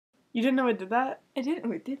You didn't know I did that? I didn't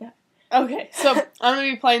know I did that. Okay, so I'm going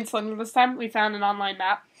to be playing Slender this time. We found an online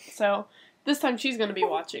map, so this time she's going to be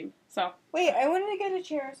watching. So wait, I wanted to get a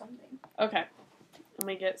chair or something. Okay. Let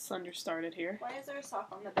me get Slender started here. Why is there a sock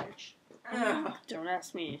on the bench? Don't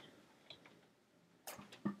ask me.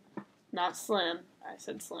 Not Slim. I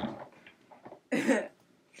said Slim. Okay.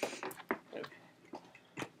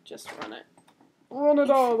 Just run it. Run it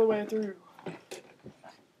all the way through. I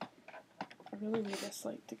really need this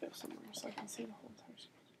light to go somewhere so I can see the whole entire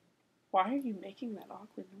screen. Why are you making that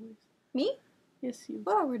awkward noise? Me? Yes, you.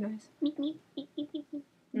 What awkward noise?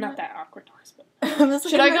 Not that awkward noise, but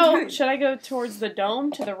should I go towards the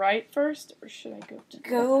dome to the right first, or should I go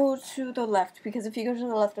to the left? Because if you go to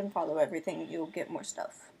the left and follow everything, you'll get more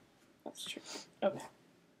stuff. That's true. Okay.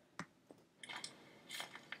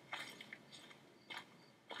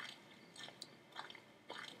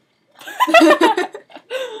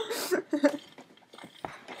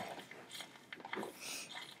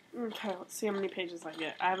 Okay, let's see how many pages I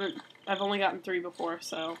get. I've only gotten 3 before,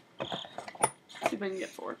 so see if I can get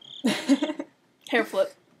 4. Hair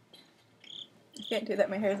flip. I can't do that,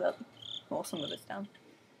 my hair's up. Well, some of it's down.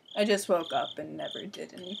 I just woke up and never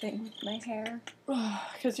did anything with my hair.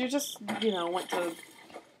 Because you just, went to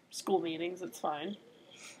school meetings, it's fine.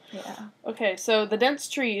 Yeah. Okay, so the dense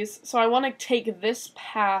trees, so I want to take this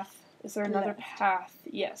path. Is there another path?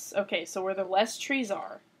 Yes. Okay, so where the less trees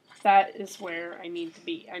are, that is where I need to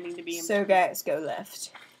be. I need to be in So guys, go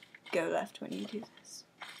left. Go left when you do this.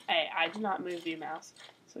 Hey, I did not move the mouse,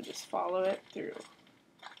 so just follow it through.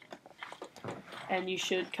 And you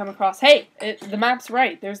should come across... Hey! The map's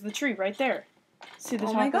right. There's the tree right there. See the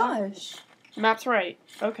top? Oh my gosh. The map's right.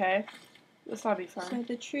 Okay. This ought to be fun. So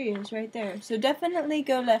the tree is right there. So definitely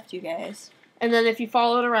go left, you guys. And then if you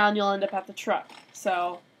follow it around, you'll end up at the truck.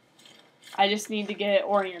 So, I just need to get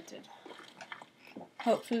oriented.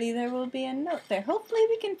 Hopefully there will be a note there. Hopefully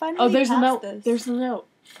we can finally there's a note. this. There's a note.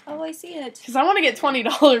 Oh, I see it. Because I want to get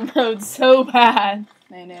 $20 modes so bad.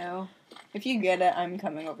 I know. If you get it, I'm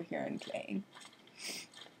coming over here and playing.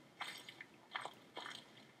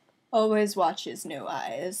 Always watches, no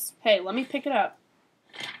eyes. Hey, let me pick it up.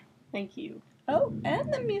 Thank you. Oh,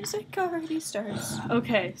 and the music already starts.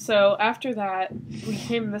 Okay, so after that, we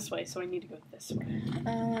came this way, so I need to go this way.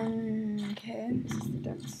 Okay. This is the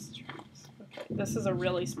dense trees. Okay, this is a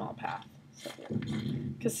really small path.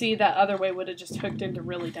 Because see, that other way would have just hooked into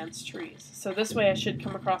really dense trees. So this way I should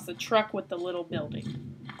come across the truck with the little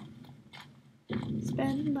building.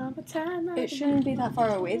 Spending all the time. It shouldn't be that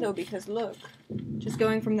far away though, because look, just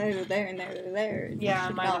going from there to there and there to there. Yeah,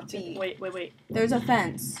 I might have to. Wait. There's a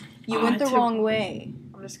fence. You went the wrong way.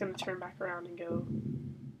 I'm just gonna turn back around and go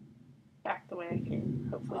back the way I came.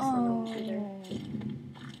 Hopefully, someone will be there.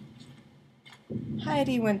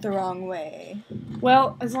 Heidi went the wrong way.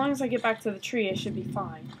 Well, as long as I get back to the tree, I should be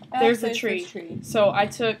fine. There's the tree. So I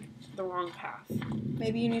took the wrong path.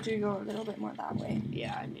 Maybe you need to go a little bit more that way.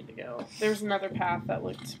 Yeah, I need to go. There's another path that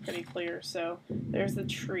looked pretty clear. So there's the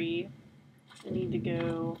tree. I need to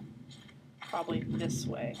go probably this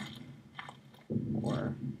way.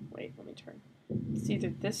 Or, wait, let me turn. It's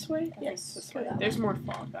either this way? Yes, this way. There's more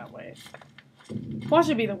fog that way. Well, it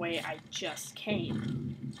should be the way I just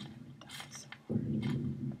came.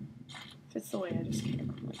 If it's the way I just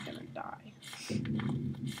came, I'm like gonna die.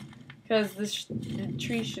 Because the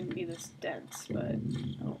tree shouldn't be this dense, but I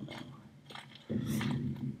don't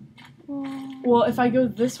know. Well, if I go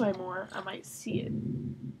this way more, I might see it.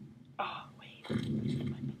 Oh, wait. It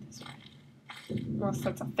might be this way. Unless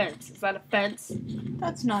that's a fence. Is that a fence?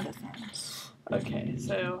 That's not a fence. Okay,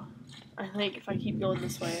 so I think if I keep going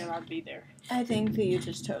this way, I'll be there. I think that you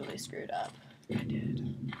just totally screwed up. I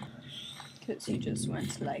did. Because you just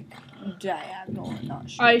went, like, diagonal and not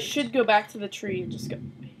straight. I should go back to the tree and just go...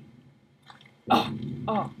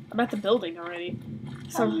 Oh, I'm at the building already.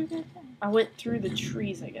 So How did you get there? I went through the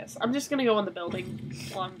trees, I guess. I'm just gonna go in the building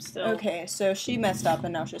while I'm still... Okay, so she messed up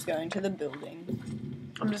and now she's going to the building.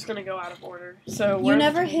 I'm just gonna go out of order. So you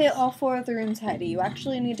never hit all 4 of the rooms, Heidi. You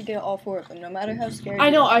actually need to get all 4 of them, no matter how scary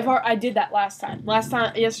I know, you are. I did that last time.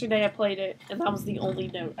 Yesterday I played it, and that was the only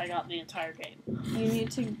note I got in the entire game. You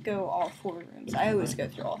need to go all 4 rooms. I always go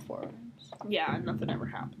through all 4 rooms. Yeah, nothing ever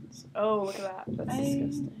happens. Oh, look at that. That's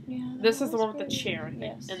disgusting. Yeah, this is the one with the chair, I think,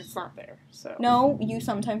 yes. and it's not there. So no, you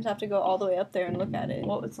sometimes have to go all the way up there and look at it.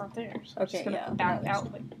 Well, it's not there. So I'm okay, just gonna yeah. back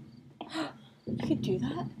out. Like... You could do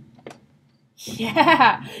that?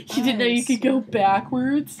 Yeah! You didn't know you could go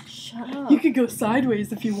backwards? Shut up. You could go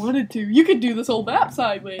sideways if you wanted to. You could do this whole map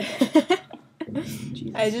sideways.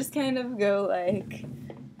 I just kind of go, like,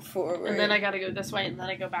 forward. And then I gotta go this way, and then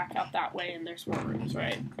I go back out that way, and there's more rooms,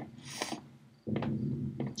 right?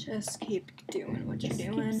 Just keep doing what Just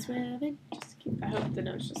you're keep doing. swimming. Just keep. I hope the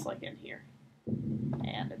note's just like in here.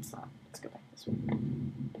 And it's not. Let's go back this way.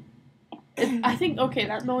 I think, okay,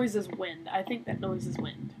 that noise is wind. I think that noise is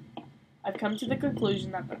wind. I've come to the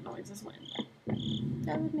conclusion that that noise is wind.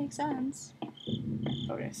 That would make sense.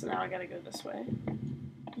 Okay, so now I gotta go this way.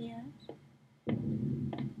 Yeah.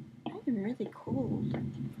 I'm really cold.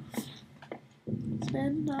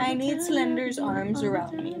 I need Slender's arms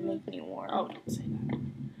around me and make me warm. Oh, don't say that.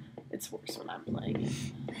 It's worse when I'm playing it.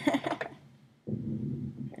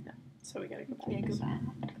 Okay, no. So we gotta go back. Okay, go back.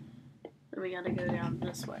 And we gotta go down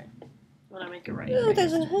this way. When I make it right. Ooh,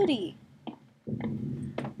 there's a hoodie.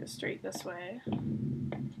 Go straight this way.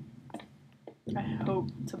 I hope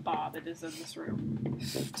to Bob it is in this room.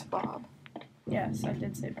 To Bob. Yes, I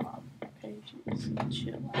did say Bob. Okay, jeez.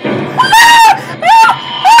 Chill.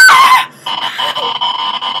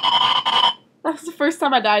 That was the first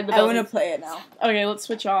time I died in the I building. want to play it now. Okay, let's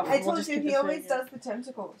switch off. I We'll told just you keep he this always way. does the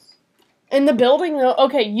tentacles. In the building, though?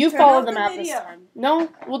 Okay, you Turn follow off the the map this video. time. No,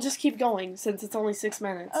 we'll just keep going since it's only 6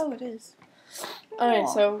 minutes. Oh, it is. Okay,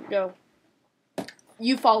 so go.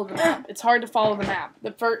 You follow the map. It's hard to follow the map.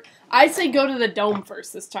 I say go to the dome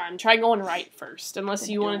first this time. Try going right first, unless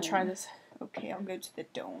The you want to try dome. this. Okay, I'll go to the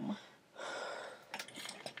dome.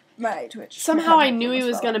 My Twitch. Somehow I knew he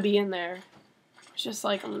was going to be in there. I was just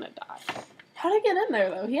like, I'm going to die. How'd I get in there,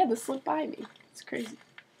 though? He had to slip by me. It's crazy.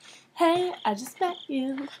 Hey, I just met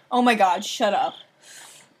you. Oh my god, shut up.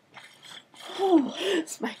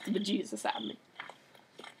 Smacked the bejesus out of me.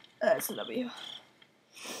 That's a W.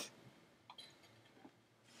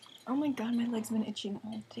 Oh my god, my leg's been itching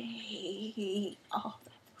all day. Oh,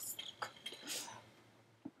 that feels so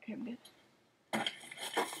good. Okay, I'm good.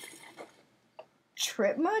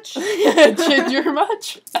 Trip much? Ginger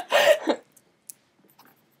much?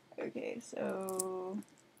 Okay, so...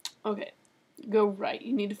 Okay, go right.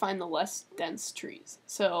 You need to find the less dense trees.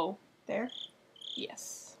 So, There?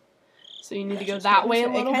 yes. So you need to go Just that go way a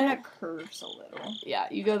this little It kind bit. of curves a little. Yeah,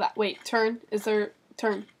 you go that. Wait, turn. Is there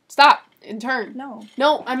turn? Stop and turn. No.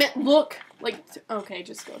 No, I meant look. Like okay,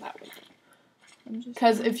 just go that way. I'm just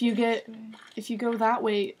 'Cause going if you this get- way. If you go that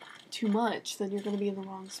way too much, then you're gonna be in the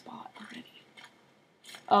wrong spot already.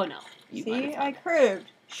 Oh no. You might See? have I found it.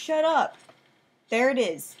 curved. Shut up. There it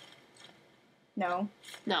is. No.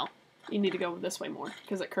 No, you need to go this way more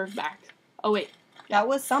because it curved back. Oh wait, That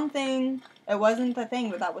was something. It wasn't the thing,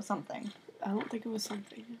 but that was something. I don't think it was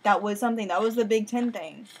something. That was something. That was the Big Ten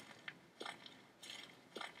thing.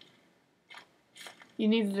 You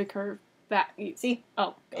needed to curve back. See?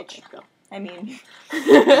 Oh, Bitch. okay, go. I mean,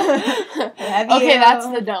 Okay, that's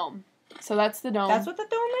the dome. So that's the dome. That's what the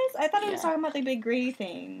dome is? I thought it was Yeah. talking about the big gray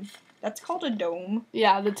thing. That's called a dome.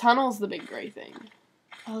 Yeah, the tunnel's the big gray thing.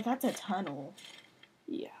 Oh, that's a tunnel.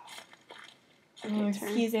 Yeah. Oh, Okay, turn.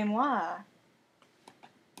 excusez-moi.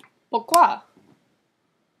 Pourquoi?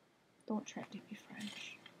 Don't try to be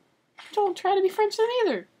French. Don't try to be French then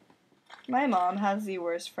either. My mom has the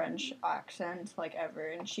worst French accent, like, ever,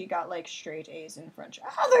 and she got, like, straight A's in French.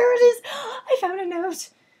 Oh, there it is! I found a note!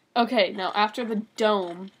 Okay, now after the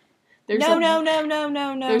dome, there's No.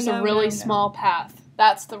 there's a really small path.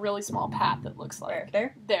 That's the really small path it looks like. Where?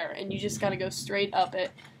 There? There, and you just gotta go straight up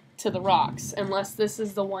it to the rocks, unless this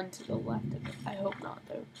is the one to the left of it. I hope not,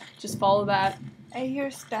 though. Just follow that. I hear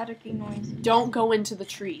staticky noises. Don't go into the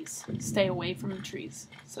trees. Stay away from the trees.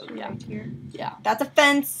 So, yeah. Right here. Yeah. That's a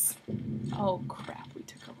fence! Oh, crap. We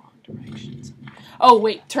took a wrong directions. Oh,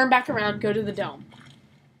 wait. Turn back around. Go to the dome.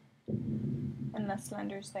 Unless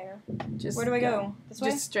Slender's there. Just Where do I go? This way?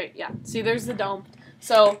 Just straight, yeah. See, there's the dome.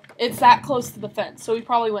 So, it's that close to the fence. So, we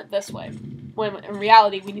probably went this way. When in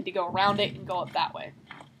reality, we need to go around it and go up that way.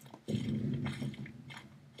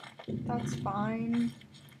 That's fine.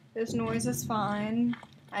 This noise is fine.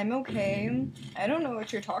 I'm okay. I don't know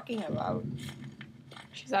what you're talking about.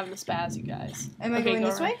 She's having a spaz, you guys. Am I Okay, going go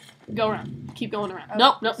this around. way? Go around. Keep going around.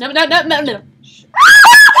 Oh. No. No. Shh.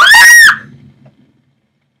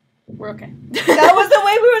 We're okay. That was the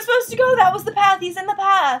way we were supposed to go. That was the path. He's in the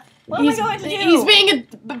path. What am I going to do? He's being a...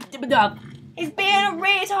 He's being a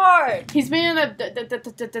retard. He's being a...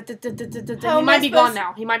 How He am might I be gone supposed-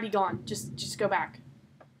 now. He might be gone. Just go back.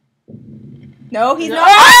 No, he's No. not.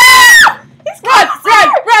 Ah! He's Run!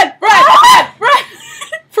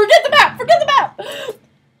 Forget the map!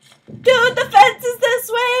 Dude, the fence is this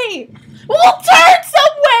way. We'll turn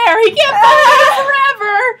somewhere! He can't follow us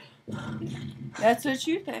forever! That's what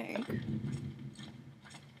you think.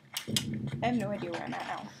 I have no idea where I'm at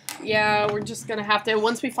now. Yeah, we're just gonna have to...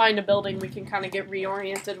 Once we find a building, we can kind of get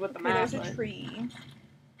reoriented with the Okay, map. there's a but- tree.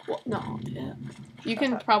 Well, no, yeah. You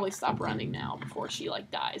can probably stop running now before she, like,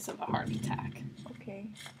 dies of a heart attack. Okay.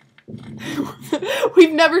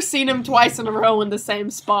 We've never seen him twice in a row in the same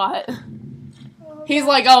spot. He's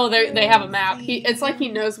like, oh, they have a map. It's like he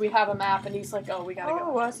knows we have a map, and he's like, oh, we gotta go.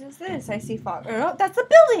 Oh, what is this? I see fog. Oh, that's a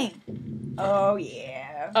building! Oh,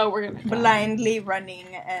 yeah. Oh, we're gonna die. Blindly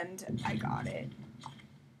running, and I got it.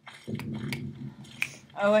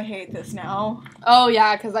 Oh, I hate this now. Oh,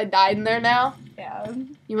 yeah, because I died in there now? Yeah.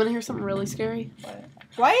 You want to hear something really scary? What?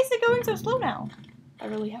 Why is it going so slow now? I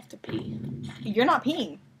really have to pee. You're not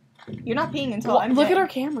peeing. You're not peeing until I'm Look dead. at our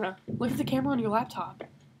camera. Look at the camera on your laptop.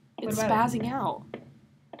 It's spazzing out.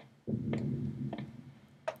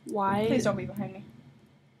 Why? Please don't be behind me.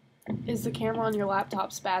 Is the camera on your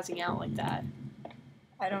laptop spazzing out like that?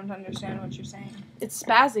 I don't understand what you're saying. It's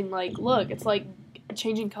spazzing, like, look, it's like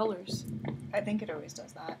changing colors. I think it always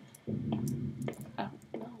does that. I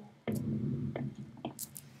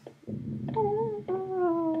don't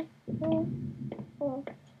know.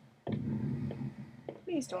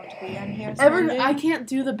 Please don't be in here, Slender. I can't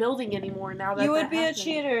do the building anymore now that You would that be a happened.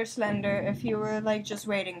 cheater, Slender, if you were, like, just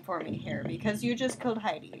waiting for me here, because you just killed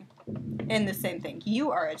Heidi. In the same thing.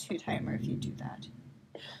 You are a two-timer if you do that.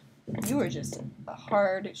 You were just a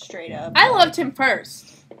hard, straight-up... I loved him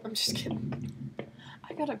first. I'm just kidding.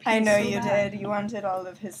 I gotta pee I know so you bad. did. You wanted all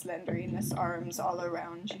of his slenderiness arms all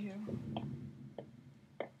around you.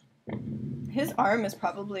 His arm is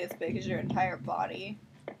probably as big as your entire body.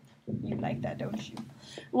 You like that, don't you?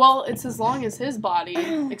 Well, it's as long as his body,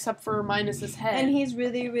 except for minus his head. And he's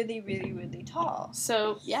really, really, really, really tall.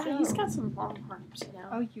 So, yeah, he's got some long arms, you know.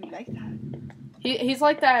 Oh, you like that? He's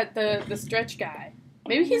like that, the stretch guy.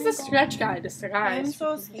 Maybe he's the stretch guy, disguise. I'm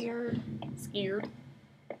so scared. Scared?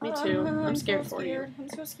 Me too. I'm scared so for you. I'm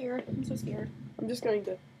so scared. I'm so scared. I'm just going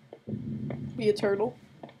to be a turtle.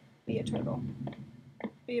 Be a turtle.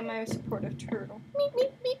 Be my supportive turtle. Beep,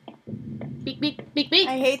 beep, beep. Beep, beep, beep, beep.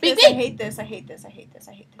 I hate beep, this, beep. I hate this, I hate this, I hate this,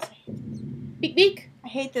 I hate this, I hate this. Beep, beep. I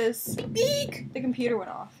hate this. Beep, beep. The computer went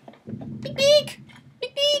off. Beep, beep.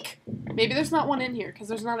 Beep, beep. Maybe there's not one in here, because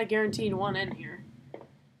there's not a guaranteed one in here.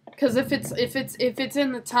 Because if it's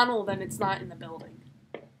in the tunnel, then it's not in the building.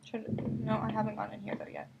 No, I haven't gone in here though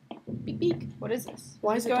yet. Beep, beep. What is this?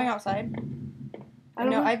 Why is is it it going dark? outside? I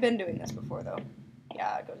don't know. I've been doing this before though.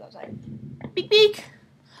 Yeah, it goes outside. Beep, beep.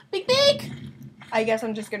 Beep, beep. I guess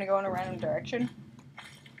I'm just gonna go in a random direction.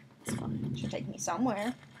 It's fine. Should take me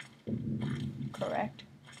somewhere. Correct.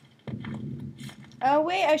 Oh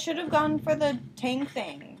wait, I should have gone for the tank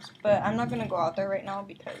things, but I'm not gonna go out there right now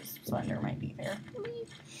because Slender might be there.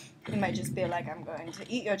 He might just be like, I'm going to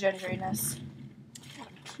eat your gingeriness. I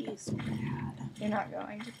gotta pee so bad. You're not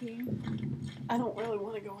going to pee. I don't really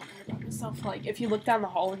want to go in there by myself. Like, if you look down the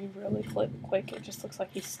hallway really quick, it just looks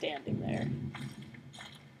like he's standing there.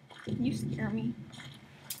 You scare me.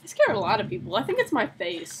 I scare a lot of people. I think it's my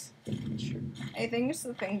face. Sure. I think it's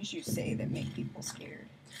the things you say that make people scared.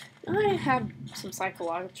 I have some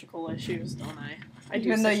psychological issues, don't I? I do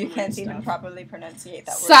Even though say you some can't weird even stuff. properly pronunciate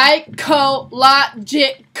that word.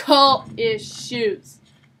 Psychological issues.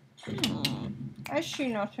 I see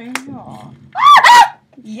nothing. Aw.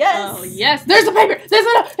 Yes! Oh, yes. There's a paper! It's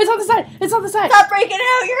on the side! It's on the side! Stop breaking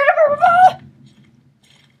out! You're gonna burn my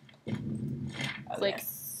ball! Click.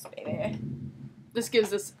 Yes, baby. This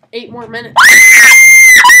gives us 8 more minutes.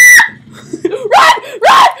 Run!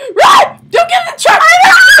 Run! Run! Don't get in the truck!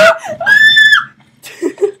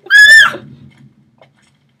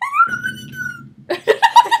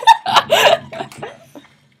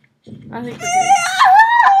 I think we're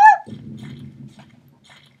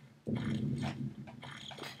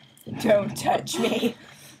good. Don't touch me.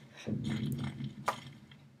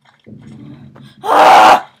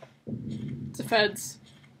 It's a fence.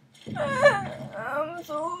 I'm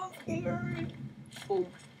so scared. Oh,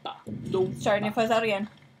 no. Starting to fuzz out again.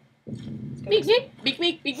 Beak, beak, beak,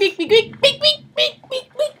 beak, beak, beak, beak, beak, beak, beak, beak, beak,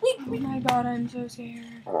 beak, beak. Oh my god, I'm so scared.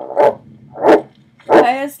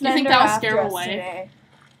 Why is You think Slender that'll after scare him us away? today?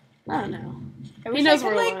 I don't know. I He wish knows I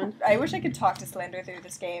could, we're like, alone. I wish I could talk to Slender through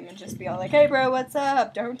this game and just be all like, "Hey, bro, what's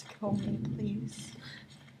up? Don't kill me, please."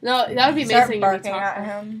 No, that would be Start amazing if barking we at talked.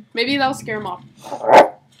 him. Maybe that'll scare him off.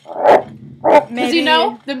 Because Maybe you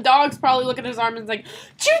know, them dogs probably look at his arm and like,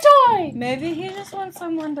 chew toy! Maybe he just wants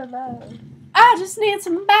someone to love. I just need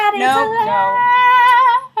somebody No, to no. love.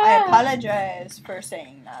 I apologize for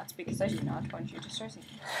saying that because I do not want you to start singing.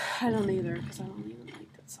 I don't either, because I don't even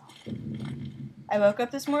like that song. I woke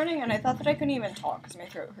up this morning and I thought that I couldn't even talk because my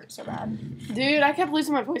throat hurt so bad. Dude, I kept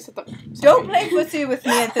losing my voice at the... Don't play pussy with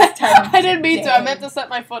me at this time. I didn't mean to. I Dang. meant to set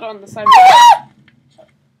my foot on the side.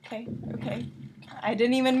 Okay, okay. I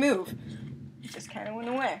didn't even move. It just kind of went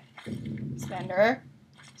away. Slender.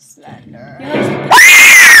 Slender.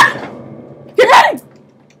 Get ready!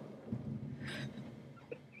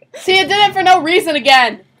 See, it did it for no reason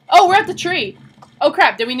again. Oh, we're at the tree. Oh,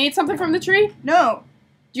 crap. Did we need something from the tree? No.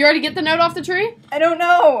 Did you already get the note off the tree? I don't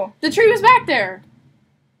know. The tree was back there.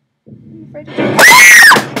 No,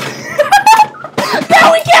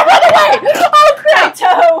 No, we can't run away! Oh, crap!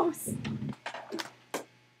 toes.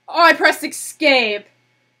 Oh, I pressed escape.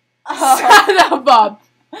 Oh. Son of a...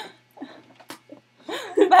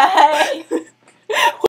 Bye.